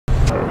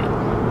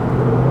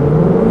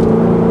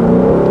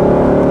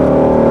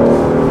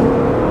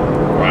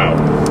Wow.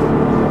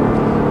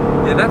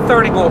 Yeah, that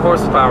 30 more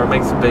horsepower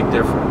makes a big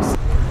difference.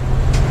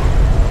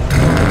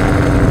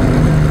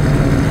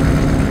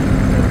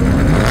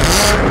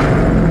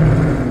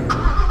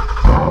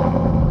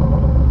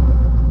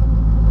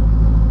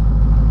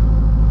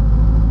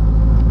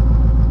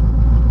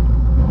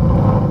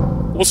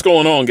 What's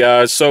going on,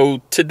 guys?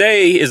 So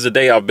today is a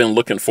day I've been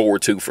looking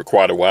forward to for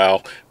quite a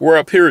while. We're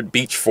up here at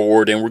Beach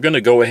Ford and we're going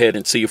to go ahead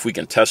and see if we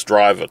can test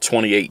drive a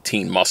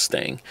 2018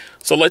 Mustang.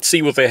 So let's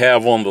see what they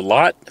have on the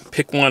lot,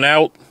 pick one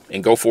out,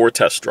 and go for a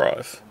test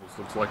drive. This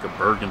looks like a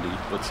burgundy.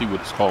 Let's see what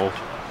it's called.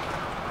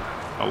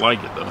 I like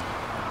it though.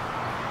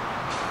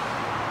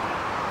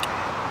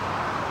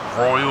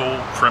 Royal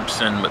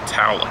Crimson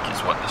Metallic is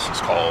what this is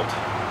called.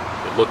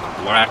 It looked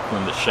black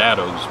in the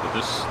shadows, but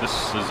this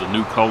is a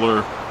new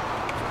color.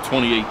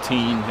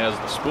 2018 has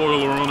the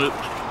spoiler on it.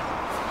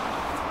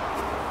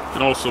 You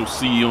can also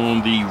see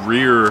on the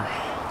rear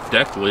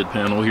deck lid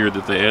panel here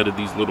that they added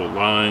these little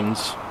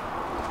lines.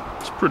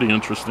 It's pretty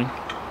interesting.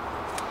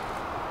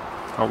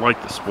 I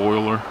like the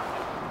spoiler.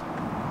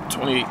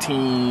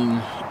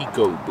 2018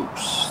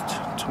 EcoBoost,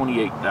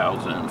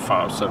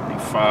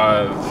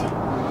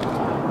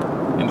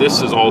 $28,575. And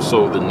this is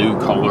also the new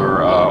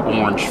color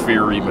Orange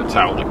Fury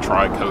Metallic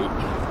Tri-Coat.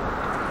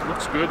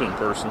 Looks good in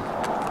person.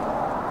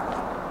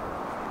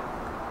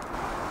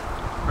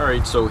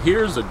 Alright, so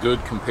here's a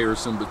good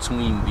comparison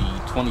between the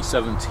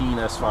 2017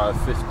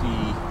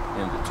 S550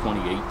 and the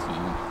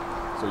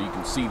 2018. So you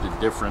can see the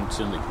difference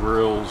in the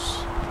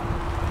grills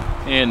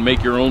and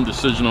make your own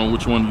decision on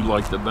which one you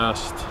like the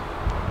best.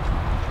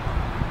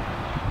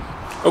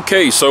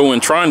 Okay, so in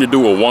trying to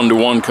do a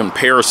one-to-one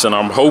comparison,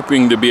 I'm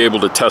hoping to be able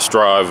to test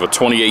drive a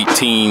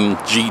 2018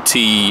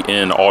 GT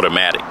in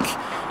automatic.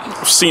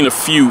 I've seen a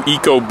few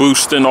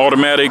EcoBoost in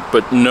automatic,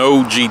 but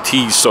no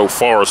GTs so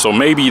far, so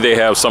maybe they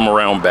have some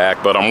around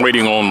back, but I'm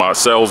waiting on my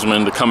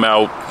salesman to come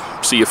out,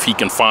 see if he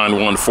can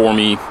find one for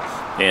me,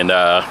 and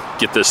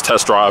get this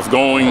test drive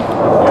going.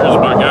 Here's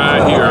my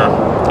guy here.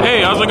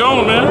 Hey, how's it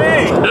going, man?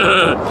 Hey!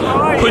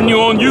 Putting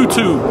you on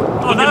YouTube.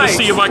 Looking nice. to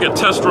see if I can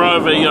test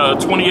drive a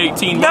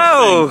 2018 Mustang.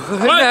 No!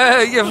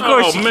 What? Of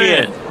course you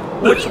man. can.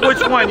 Which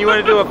one? You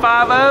want to do a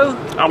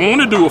 5.0? I want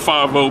to do a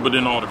 5.0, but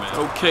in automatic.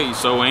 Okay,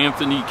 so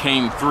Anthony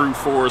came through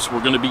for us. We're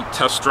going to be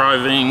test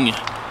driving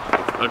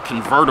a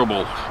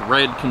convertible,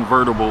 red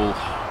convertible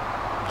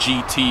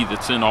GT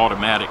that's in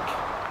automatic.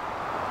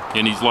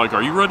 And he's like,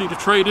 are you ready to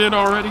trade in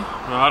already?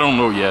 Well, I don't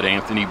know yet,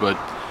 Anthony, but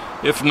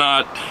if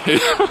not,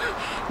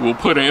 we'll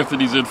put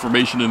Anthony's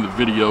information in the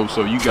video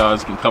so you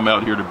guys can come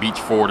out here to Beach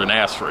Ford and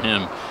ask for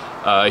him.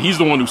 He's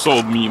the one who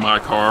sold me my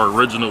car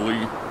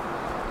originally.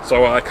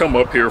 So I come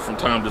up here from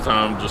time to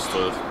time just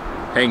to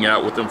hang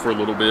out with him for a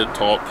little bit,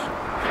 talk.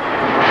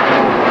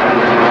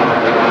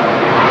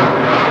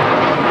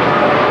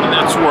 And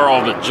that's where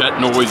all the jet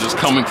noise is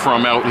coming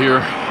from out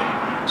here.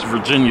 It's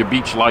Virginia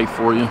Beach life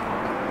for you.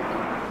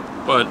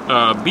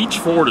 But Beach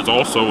Ford is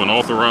also an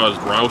authorized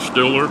Roush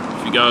dealer,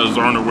 if you guys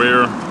aren't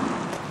aware.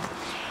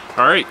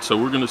 Alright, so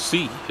we're going to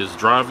see, is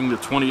driving the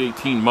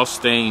 2018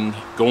 Mustang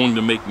going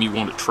to make me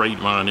want to trade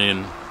mine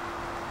in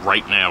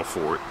right now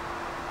for it?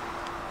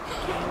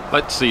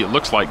 Let's see, it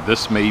looks like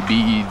this may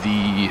be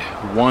the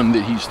one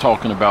that he's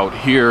talking about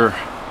here.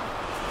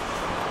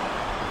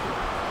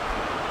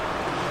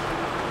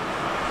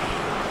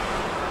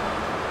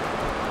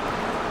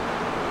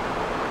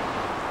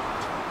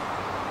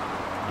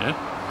 Yeah,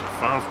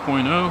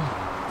 5.0.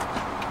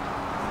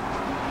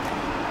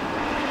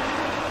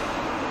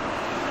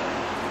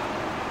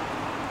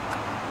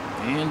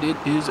 And it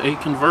is a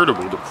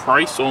convertible. The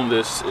price on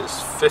this is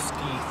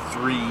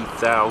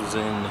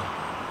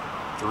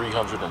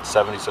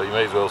 $53,370, so you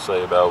may as well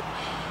say about,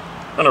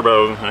 I don't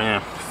know,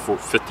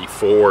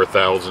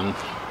 54,000.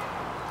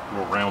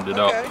 We'll round it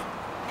up.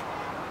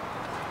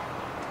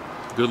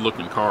 Good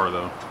looking car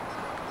though.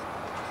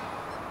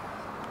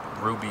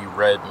 Ruby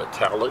red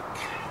metallic,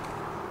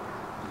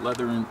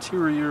 leather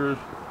interior,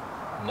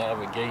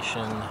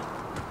 navigation.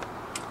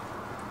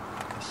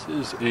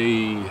 This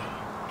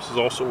is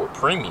also a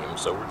premium,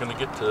 so we're gonna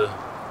get to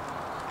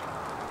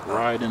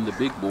ride in the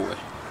big boy.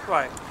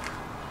 Right.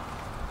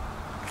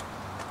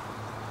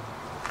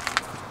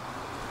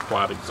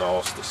 Quad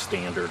exhaust is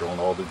standard on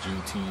all the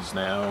GTs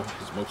now,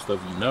 as most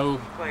of you know.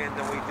 Plan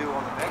than we do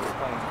on the next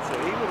plane. So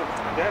he would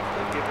have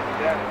definitely given you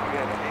that if you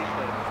had an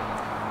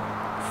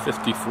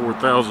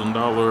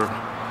 $54,000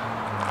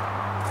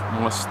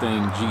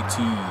 Mustang GT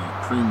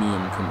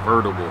premium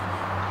convertible.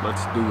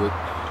 Let's do it.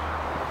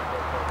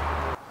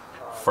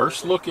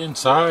 First look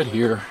inside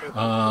here.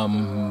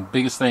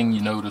 Biggest thing you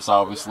notice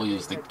obviously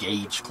is the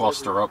gauge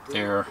cluster up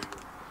there.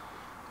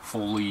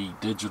 Fully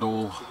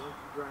digital.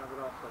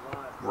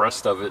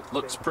 Rest of it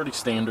looks pretty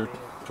standard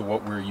to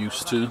what we're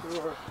used to.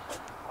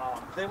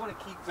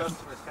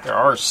 There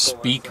are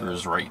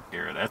speakers right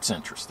there. That's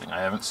interesting.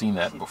 I haven't seen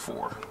that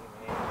before.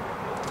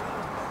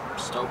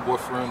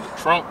 Subwoofer in the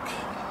trunk.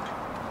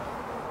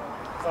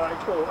 Alright,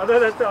 cool. I know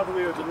that sounds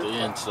weird. To the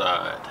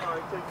inside.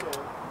 Alright, take care.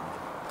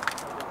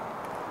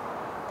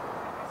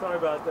 Sorry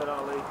about that,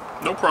 Ali.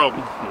 No problem.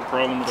 No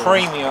problem at all.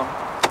 Premium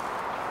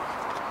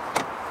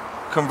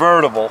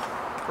convertible.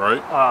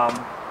 Right.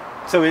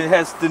 So it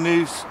has the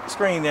new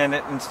screen in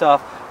it and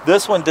stuff.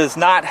 This one does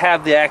not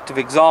have the active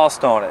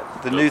exhaust on it.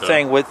 The new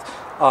thing with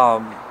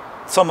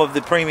some of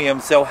the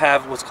premiums, they'll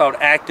have what's called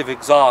active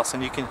exhaust,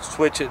 and you can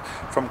switch it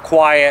from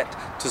quiet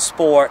to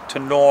sport to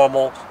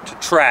normal to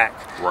track.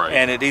 Right.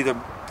 And it either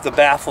the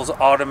baffles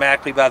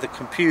automatically by the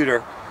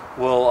computer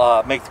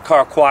will make the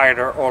car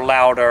quieter or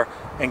louder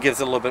and gives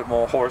it a little bit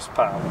more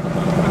horsepower.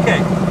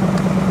 Okay,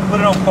 put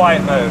it on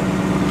quiet mode.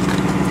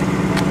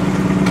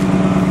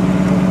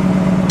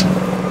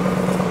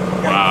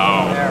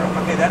 Wow.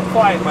 Okay, that's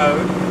quiet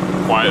mode.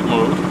 Quiet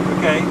mode.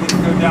 Okay, then you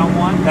go down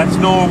one. That's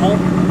normal.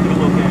 Give it a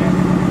little gas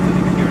so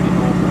you can hear any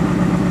normal.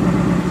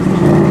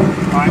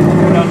 Alright,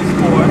 go down to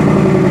sport.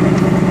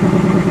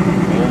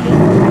 Normal.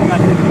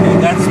 Okay,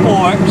 that's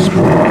sport.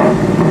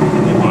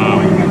 And then wow.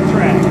 You got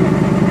track.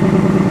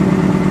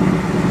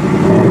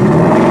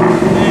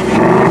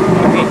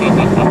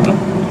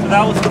 So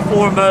that was the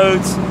 4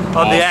 modes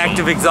of the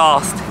active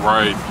exhaust.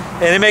 Right.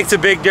 And it makes a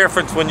big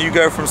difference when you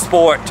go from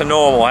sport to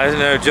normal. That's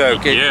no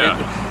joke.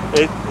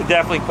 It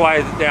definitely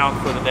quiets it down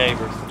for the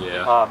neighbors.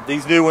 Yeah.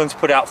 These new ones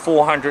put out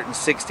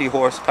 460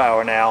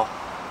 horsepower now.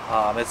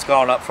 It's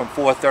gone up from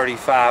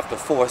 435 to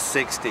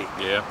 460.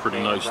 Yeah, pretty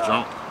nice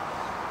jump.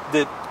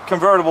 The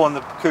convertible and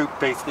the coupe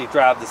basically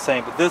drive the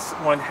same, but this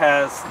one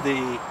has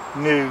the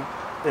new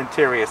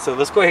interior. So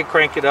let's go ahead and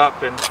crank it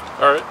up, and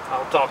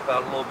I'll talk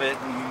about it a little bit,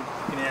 and you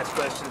can ask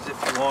questions if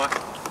you want.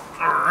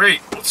 All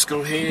right, let's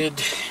go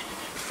ahead,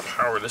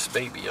 power this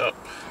baby up.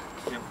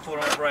 Your foot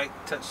on the right,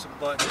 touch the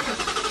button.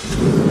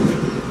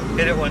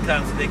 Hit it one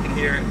time so they can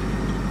hear it.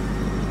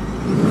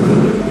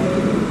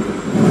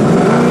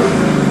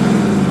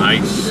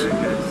 Nice. There it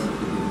goes.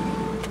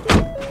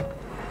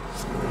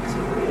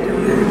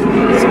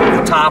 So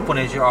the top one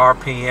is your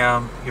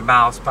RPM, your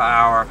miles per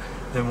hour.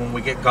 Then when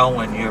we get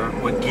going,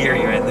 what gear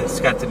you're in. It's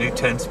got the new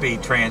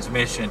 10-speed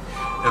transmission.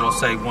 It'll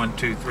say 1,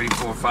 2, 3,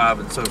 4, 5,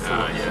 and so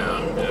forth.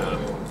 Yeah.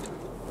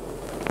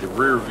 The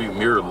rear view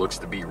mirror looks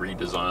to be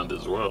redesigned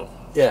as well.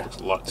 Yeah. It's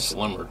a lot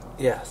slimmer.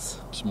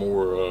 Yes. It's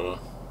more,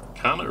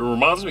 it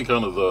reminds me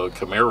kind of the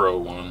Camaro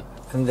one.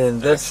 And then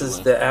this is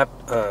the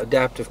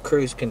adaptive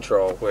cruise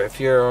control, where if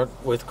you're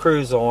with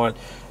cruise on,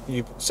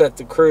 you set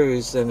the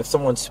cruise, and if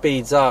someone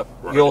speeds up,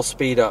 you'll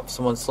speed up. If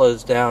someone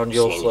slows down,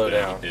 you'll slow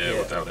down. Yeah,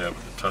 without having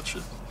to touch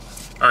it.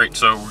 All right,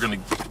 so we're going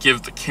to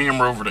give the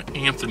camera over to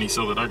Anthony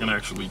so that I can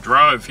actually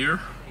drive here.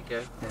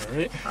 Okay. All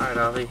right. All right,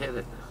 Ollie, hit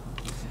it.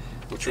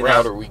 Which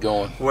route are we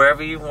going?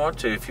 Wherever you want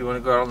to. If you want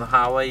to go out on the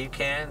highway, you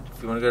can.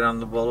 If you want to go down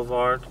the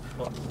boulevard,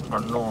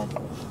 or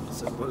normal.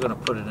 So we're going to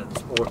put it in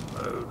sport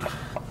mode.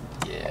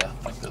 Yeah,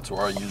 I think that's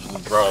where I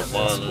usually drive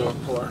mine. Sport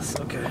plus,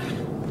 okay. I'm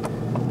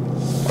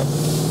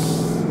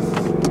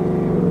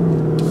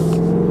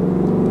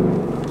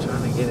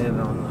trying to get in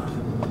on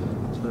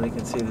so they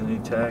can see the new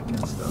tack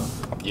and stuff.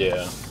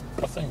 Yeah,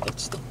 I think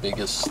that's the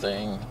biggest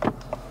thing.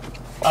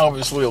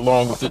 Obviously,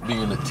 along with it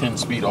being a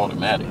 10-speed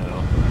automatic.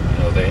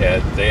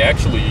 They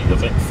actually, I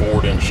think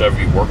Ford and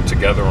Chevy worked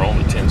together on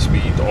the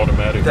 10-speed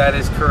automatic. That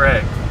is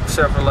correct.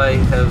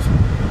 Chevrolet has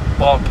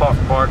bought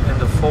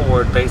into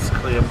Ford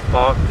basically and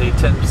bought the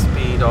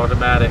 10-speed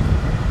automatic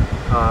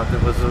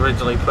that was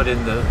originally put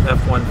in the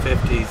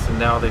F-150s, and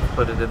now they've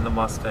put it in the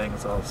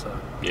Mustangs also.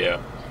 Yeah.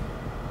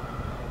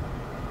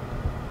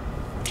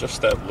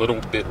 Just that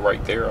little bit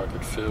right there, I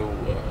could feel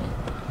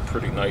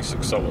pretty nice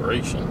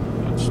acceleration.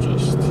 It's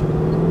just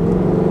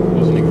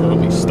wasn't even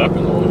really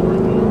stepping on it right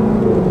now.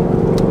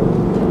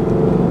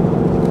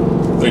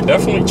 They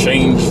definitely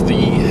changed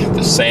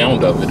the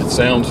sound of it. It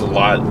sounds a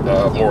lot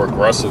more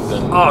aggressive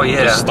than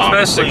the stock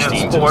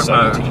 16s and 17s.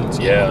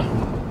 Mode. Yeah.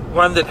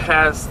 One that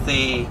has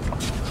the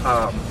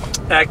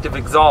active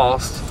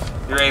exhaust,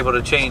 you're able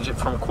to change it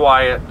from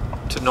quiet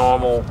to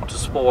normal to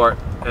sport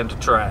and to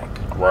track.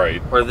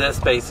 Right. Where this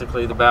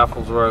basically the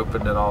baffles are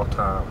open at all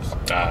times.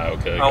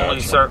 Okay. Only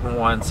gotcha. Certain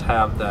ones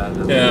have that.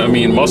 Yeah, I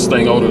mean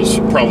Mustang owners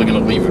are probably going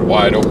to leave it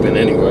wide open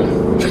anyway.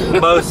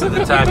 Most of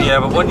the time, yeah.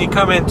 But when you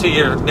come into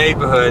your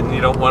neighborhood and you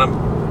don't want to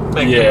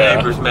make your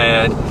neighbors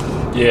mad,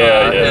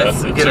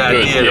 it's a good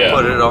idea to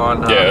put it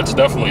on. Yeah, it's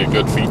definitely a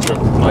good feature.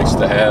 Nice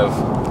to have.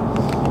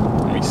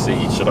 Let me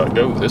see. Should I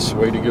go this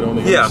way to get on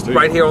the interstate? Yeah,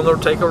 right here on the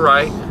take a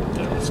right.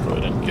 Yeah, let's go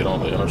ahead and get on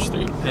the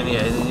interstate. And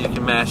and then you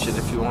can mash it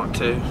if you want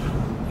to.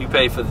 You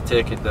pay for the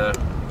ticket though.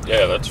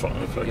 Yeah, that's fine.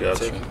 If I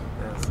got you.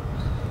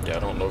 Yeah, I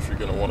don't know if you're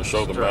going to want to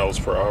show the miles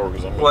per hour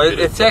because I'm going to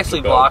get it's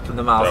actually blocking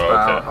the miles per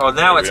hour. Oh,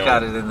 now it's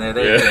got it in there.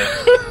 There you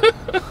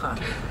go.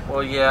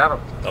 Well, yeah,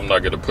 I'm not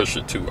going to push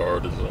it too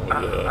hard. It's only,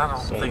 I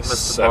don't think Mr.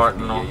 78.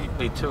 Barton will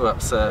be too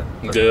upset.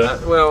 But, Yeah.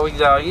 Well, you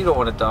don't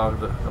want to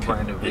dog a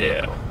brand new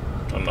vehicle.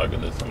 Yeah, I'm not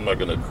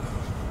gonna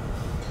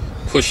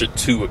push it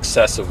too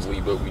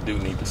excessively, but we do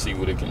need to see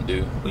what it can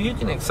do. Well, you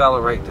can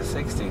accelerate to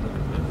 60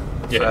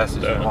 as fast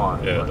as you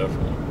want. Yeah,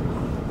 definitely.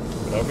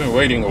 I've been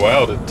waiting a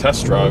while to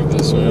test drive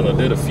this, man. I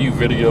did a few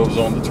videos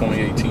on the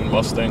 2018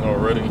 Mustang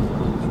already.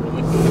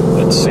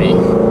 Let's see.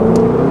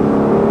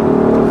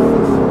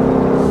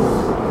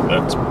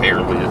 that's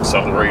barely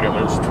accelerating.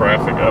 There's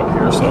traffic out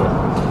here, so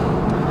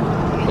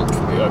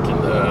hopefully I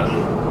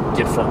can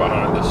get from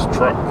behind this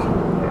truck.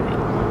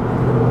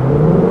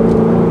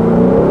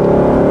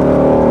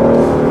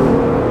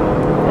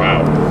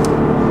 Wow.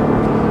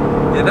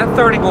 Yeah, that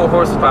 30 more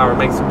horsepower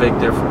makes a big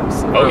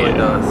difference. It really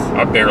does.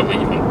 I barely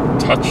even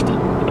touched it.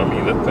 I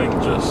mean, that thing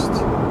just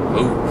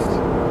moved.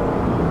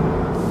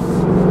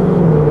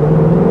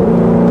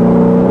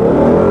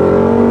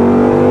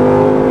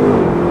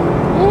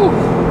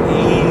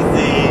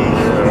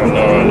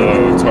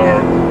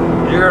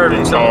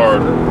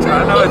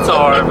 I know it's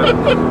hard, but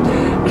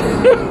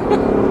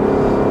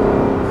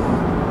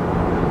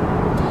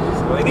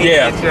so we need to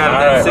get you out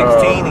of that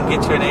 16 and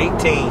get you an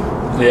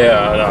 18. Yeah,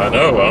 I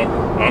know.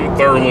 I'm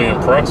thoroughly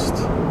impressed.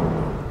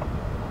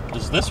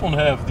 Does this one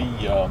have the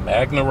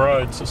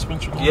Magnaride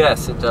suspension?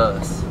 Yes, it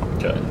does.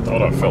 Okay, I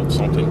thought I felt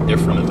something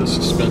different in the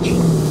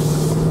suspension.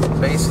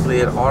 Basically,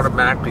 it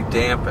automatically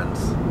dampens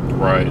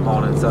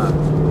on its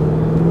own.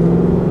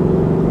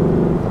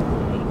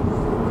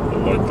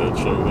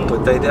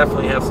 But they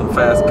definitely have some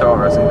fast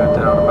cars, ain't no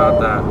doubt about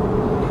that.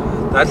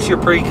 That's your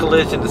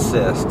pre-collision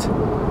assist.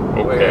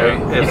 Okay.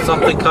 If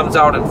something comes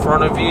out in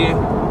front of you,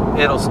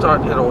 it'll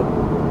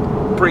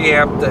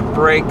preamp that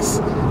brakes.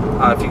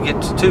 If you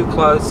get too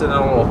close, then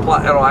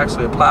it'll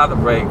actually apply the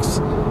brakes.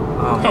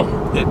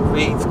 It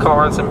reads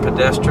cars and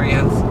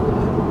pedestrians.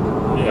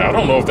 Yeah, I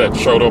don't know if that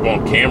showed up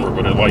on camera,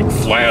 but it like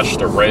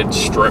flashed a red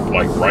strip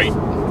like right.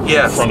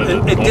 Yes,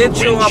 it did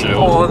show up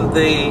on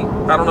the,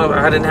 I don't know,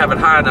 I didn't have it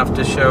high enough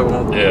to show,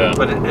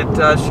 but it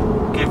does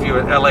give you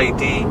an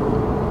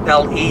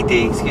LED,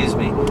 excuse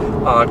me,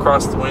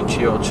 across the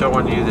windshield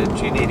showing you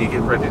that you need to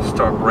get ready to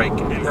start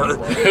braking. There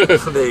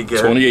you go.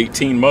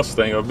 2018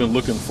 Mustang, I've been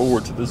looking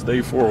forward to this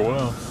day for a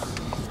while.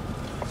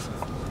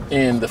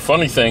 And the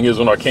funny thing is,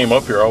 when I came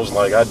up here, I was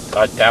like,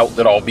 I doubt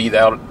that I'll be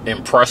that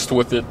impressed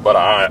with it, but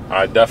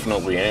I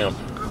definitely am.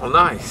 Oh,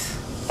 nice.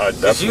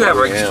 Because you have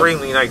an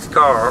extremely nice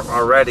car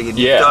already, and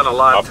you've done a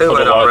lot to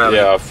it already.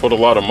 Yeah, I've put a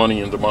lot of money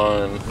into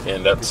mine,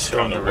 and that's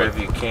kind of the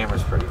review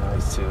camera's pretty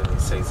nice too. In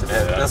these things.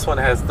 This one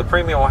has the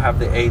premium will have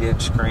the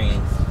 8-inch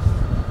screen,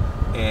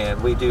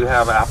 and we do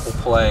have Apple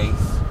Play.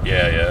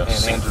 Yeah, and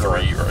Sync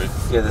Android. 3, right?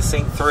 Yeah, the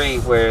Sync 3,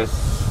 where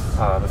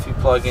if you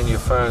plug in your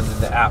phone, then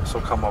the apps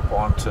will come up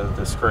onto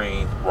the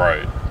screen.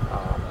 Right.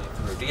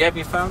 Do you have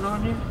your phone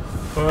on you?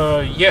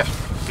 Yeah.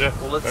 Yeah,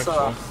 well, let's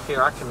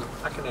here I can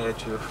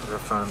add your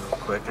phone real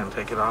quick and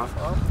take it off.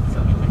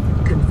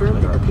 Confirm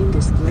that the pin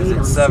displayed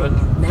on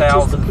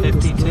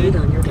 7052.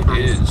 It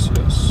is,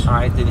 yes. All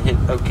right, then hit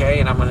OK,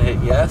 and I'm going to hit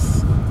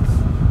yes.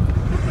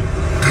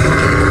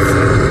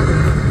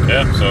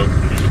 Yeah, so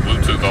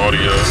Bluetooth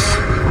audio,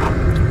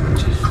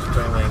 which is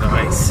extremely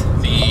nice.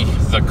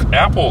 The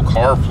Apple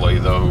CarPlay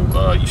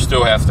though, you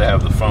still have to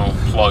have the phone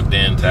plugged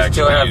in to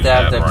actually. You still have to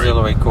have the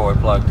auxiliary cord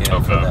plugged in.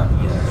 Okay. For that.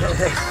 Yeah.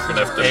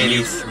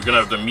 We're gonna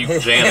have to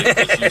mute Janet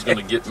because she's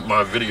gonna get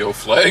my video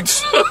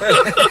flags.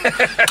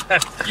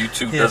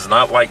 YouTube does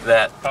not like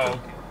that. Oh,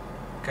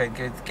 okay. Okay,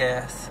 get the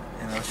gas,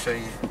 and I'll show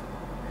you.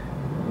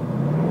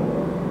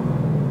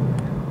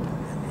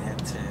 And you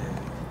hit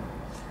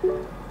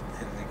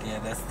it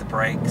again. That's the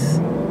brakes,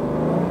 and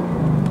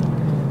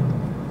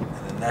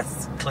then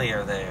that's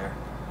clear there.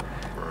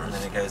 And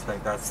then it goes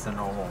back. That's the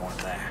normal one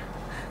there.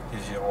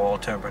 Gives you oil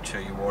temperature,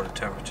 your water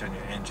temperature, and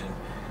your engine.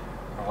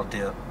 All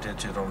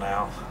digital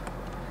now.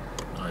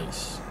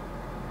 Nice.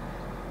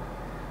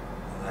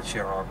 And that's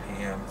your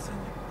RPMs and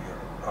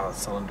your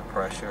cylinder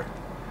pressure.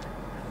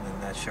 And then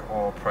that's your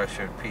oil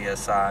pressure,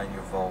 PSI, and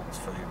your volts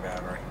for your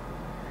battery.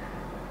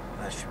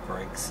 And that's your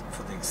brakes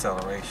for the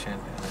acceleration,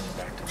 and then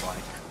you're back to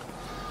bike.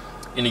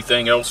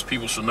 Anything else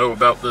people should know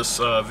about this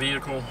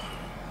vehicle?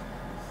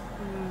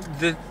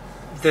 The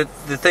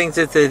things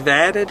that they've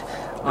added,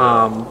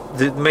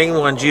 the main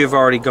ones you've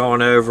already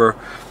gone over: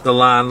 the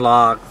line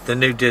lock, the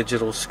new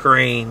digital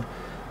screen,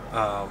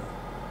 the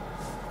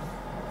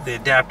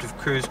adaptive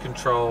cruise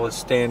control is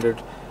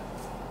standard,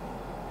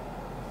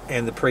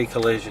 and the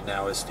pre-collision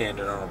now is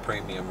standard on a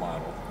premium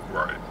model.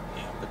 Right.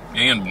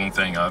 Yeah, and one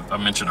thing I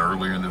mentioned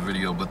earlier in the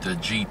video, but the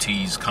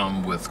GTs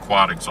come with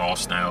quad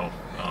exhaust now,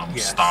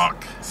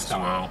 stock as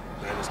well.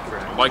 That is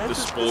correct. I like the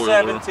spoiler.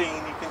 17,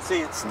 you can see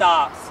it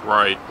stops.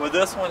 Right. Well,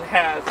 this one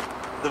has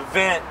the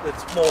vent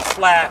that's more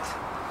flat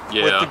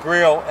with the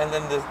grill, and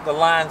then the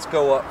lines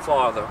go up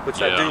farther,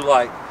 which I do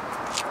like.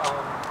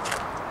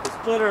 The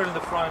splitter in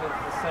the front is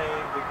the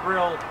same. The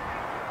grill,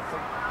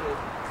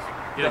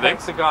 the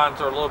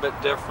hexagons are a little bit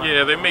different.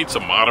 Yeah, they made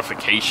some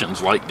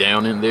modifications like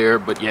down in there,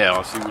 but yeah,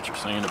 I see what you're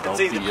saying about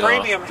the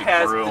premium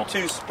has grill. The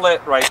two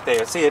split right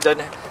there. See, it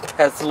doesn't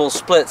has the little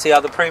split. See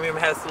how the premium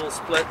has the little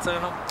splits in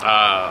them?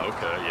 Ah,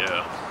 okay,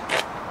 yeah.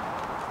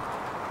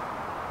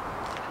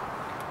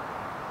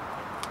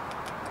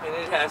 And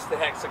it has the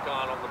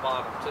hexagon on the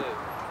bottom too,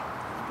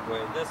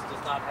 where this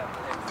does not have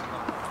the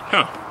hexagon.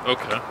 Huh,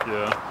 okay,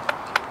 yeah.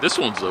 This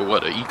one's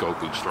what, an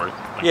EcoBoost, right?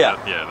 Like yeah,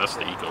 that's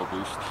the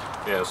EcoBoost.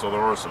 Yeah, so there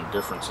are some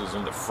differences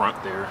in the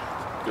front there.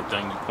 Good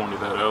thing you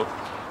pointed that out.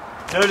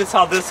 Notice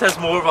how this has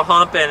more of a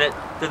hump in it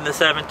than the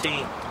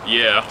 17.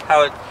 Yeah.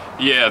 How it.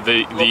 Yeah,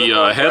 the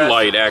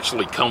headlight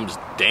actually comes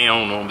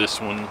down on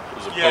this one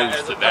as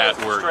opposed to that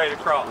where straight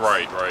across.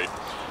 Right.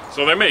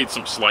 So they made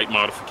some slight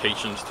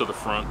modifications to the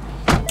front.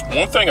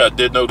 One thing I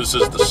did notice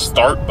is the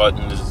start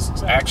button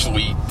is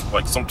actually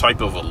like some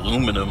type of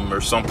aluminum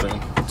or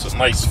something. It's a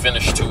nice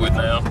finish to it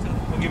now.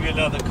 We'll give you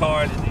another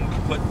card and you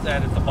can put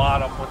that at the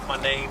bottom with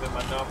my name and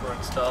my number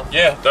and stuff.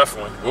 Yeah,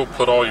 definitely. We'll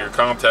put all your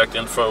contact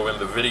info in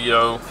the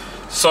video.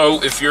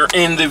 So if you're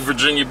in the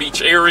Virginia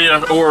Beach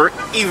area, or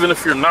even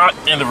if you're not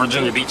in the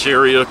Virginia Beach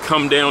area,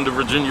 come down to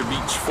Virginia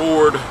Beach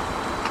Ford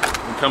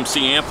and come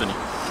see Anthony.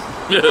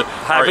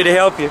 Happy to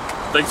help you.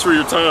 Thanks for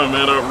your time,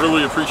 man. I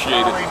really appreciate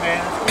it. Sorry,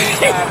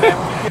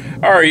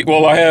 man. All right,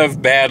 well, I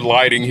have bad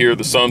lighting here.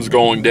 The sun's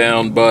going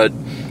down, but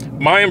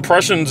my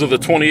impressions of the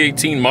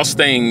 2018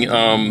 Mustang,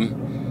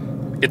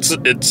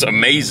 it's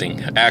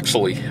amazing,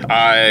 actually.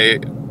 I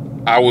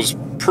was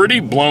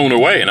pretty blown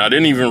away, and I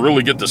didn't even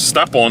really get to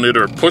step on it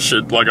or push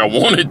it like I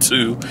wanted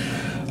to.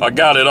 I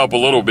got it up a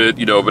little bit,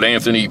 you know, but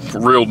Anthony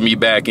reeled me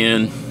back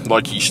in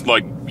like he should,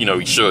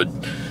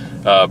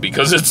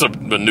 because it's a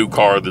new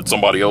car that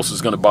somebody else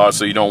is going to buy,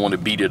 so you don't want to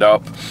beat it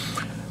up.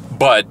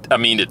 But I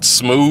mean, it's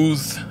smooth.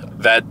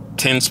 That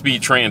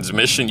 10-speed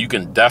transmission, you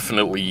can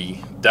definitely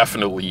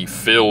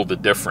feel the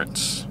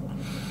difference.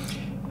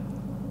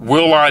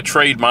 Will I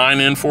trade mine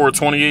in for a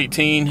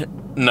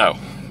 2018? No.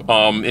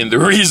 And the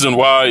reason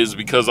why is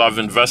because I've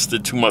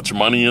invested too much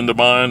money into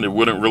mine. It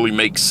wouldn't really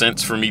make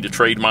sense for me to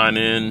trade mine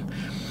in.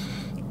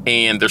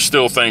 And there's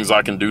still things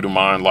I can do to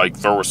mine, like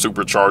throw a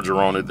supercharger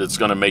on it that's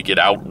going to make it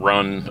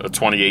outrun a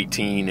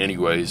 2018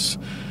 anyways.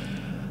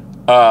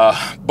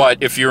 But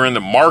if you're in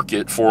the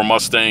market for a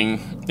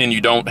Mustang and you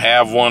don't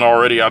have one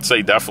already, I'd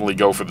say definitely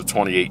go for the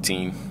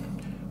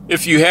 2018.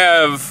 If you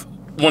have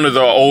one of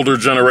the older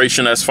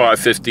generation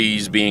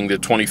S550s, being the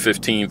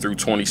 2015 through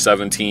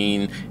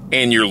 2017,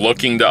 and you're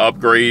looking to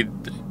upgrade,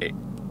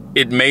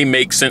 it may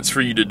make sense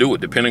for you to do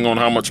it, depending on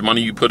how much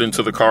money you put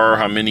into the car,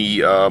 how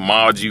many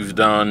mods you've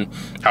done,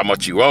 how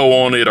much you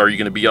owe on it, are you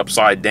going to be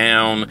upside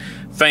down?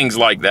 Things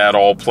like that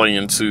all play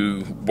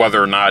into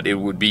whether or not it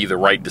would be the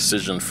right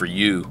decision for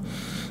you.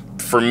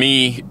 For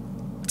me,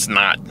 it's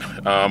not.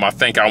 I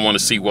think I want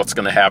to see what's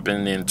going to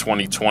happen in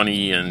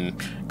 2020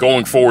 and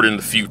going forward in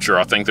the future.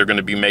 I think they're going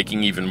to be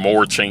making even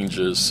more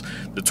changes.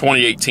 The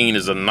 2018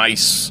 is a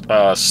nice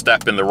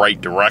step in the right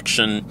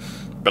direction,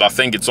 but I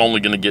think it's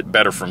only going to get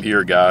better from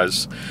here,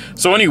 guys.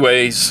 So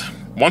anyways,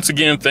 once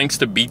again, thanks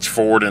to Beach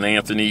Ford and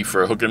Anthony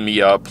for hooking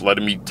me up,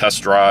 letting me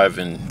test drive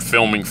and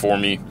filming for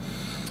me.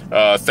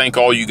 Thank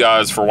all you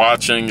guys for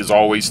watching. As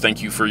always,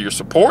 thank you for your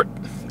support,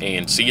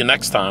 and see you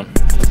next time.